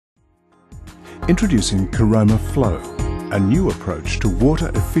Introducing Caroma Flow, a new approach to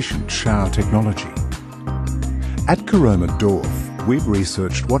water-efficient shower technology. At Caroma Dorf, we've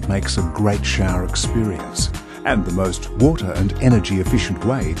researched what makes a great shower experience and the most water and energy efficient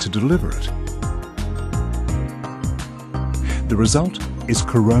way to deliver it. The result is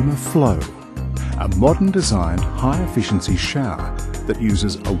Caroma Flow, a modern designed high-efficiency shower that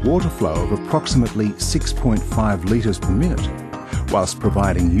uses a water flow of approximately 6.5 litres per minute, whilst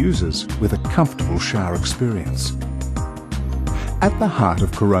providing users with a comfortable shower experience. At the heart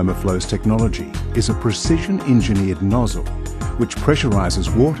of Caroma Flow's technology is a precision-engineered nozzle which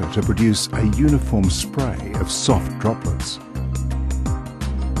pressurizes water to produce a uniform spray of soft droplets.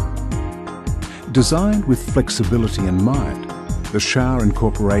 Designed with flexibility in mind, the shower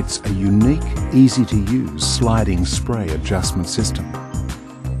incorporates a unique, easy-to-use sliding spray adjustment system.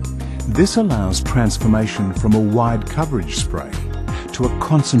 This allows transformation from a wide coverage spray to a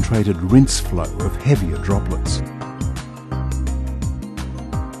concentrated rinse flow of heavier droplets.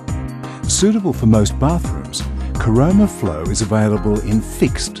 Suitable for most bathrooms, Caroma Flow is available in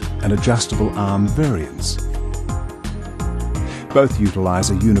fixed and adjustable arm variants. Both utilise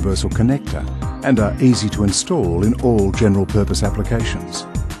a universal connector and are easy to install in all general purpose applications.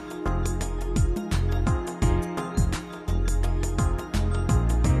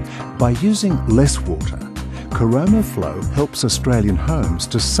 By using less water, Caroma Flow helps Australian homes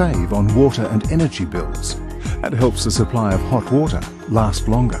to save on water and energy bills and helps the supply of hot water last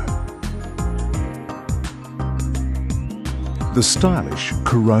longer. The stylish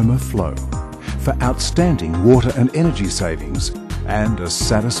Caroma Flow for outstanding water and energy savings and a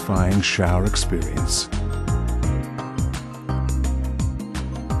satisfying shower experience.